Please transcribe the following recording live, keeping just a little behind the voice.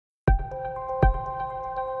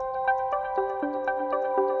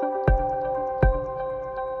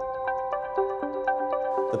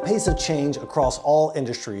The pace of change across all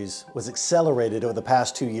industries was accelerated over the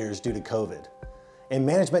past 2 years due to COVID, and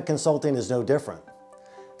management consulting is no different.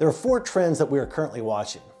 There are 4 trends that we are currently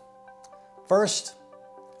watching. First,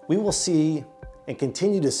 we will see and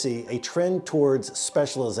continue to see a trend towards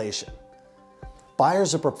specialization.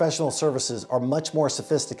 Buyers of professional services are much more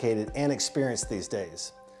sophisticated and experienced these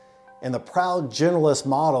days, and the proud generalist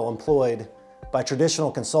model employed by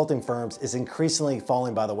traditional consulting firms is increasingly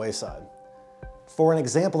falling by the wayside. For an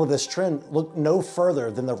example of this trend, look no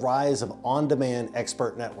further than the rise of on-demand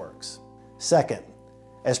expert networks. Second,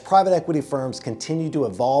 as private equity firms continue to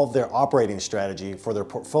evolve their operating strategy for their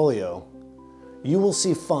portfolio, you will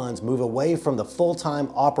see funds move away from the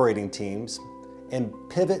full-time operating teams and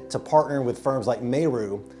pivot to partnering with firms like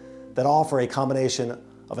MERU that offer a combination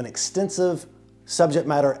of an extensive subject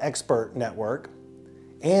matter expert network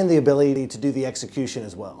and the ability to do the execution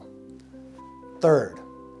as well. Third,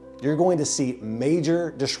 you're going to see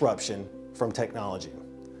major disruption from technology.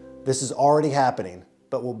 This is already happening,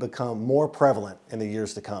 but will become more prevalent in the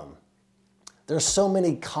years to come. There's so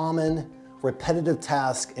many common, repetitive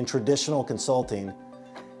tasks in traditional consulting,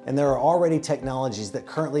 and there are already technologies that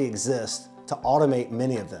currently exist to automate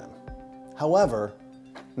many of them. However,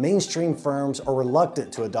 mainstream firms are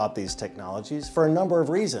reluctant to adopt these technologies for a number of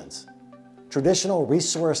reasons. Traditional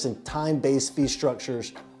resource and time-based fee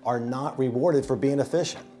structures are not rewarded for being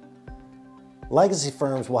efficient. Legacy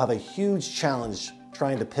firms will have a huge challenge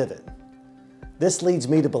trying to pivot. This leads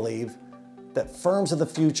me to believe that firms of the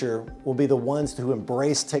future will be the ones who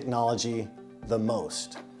embrace technology the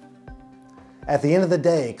most. At the end of the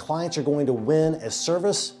day, clients are going to win as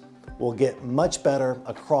service will get much better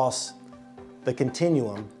across the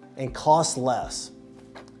continuum and cost less.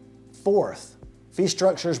 Fourth, fee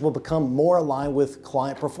structures will become more aligned with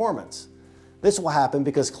client performance. This will happen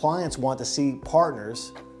because clients want to see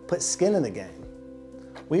partners put skin in the game.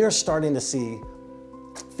 We are starting to see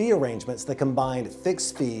fee arrangements that combine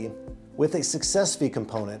fixed fee with a success fee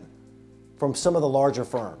component from some of the larger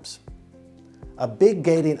firms. A big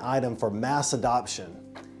gating item for mass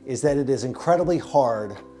adoption is that it is incredibly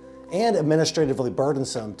hard and administratively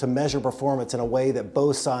burdensome to measure performance in a way that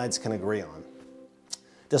both sides can agree on.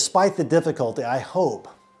 Despite the difficulty, I hope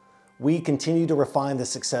we continue to refine the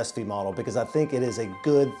success fee model because I think it is a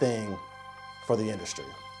good thing for the industry.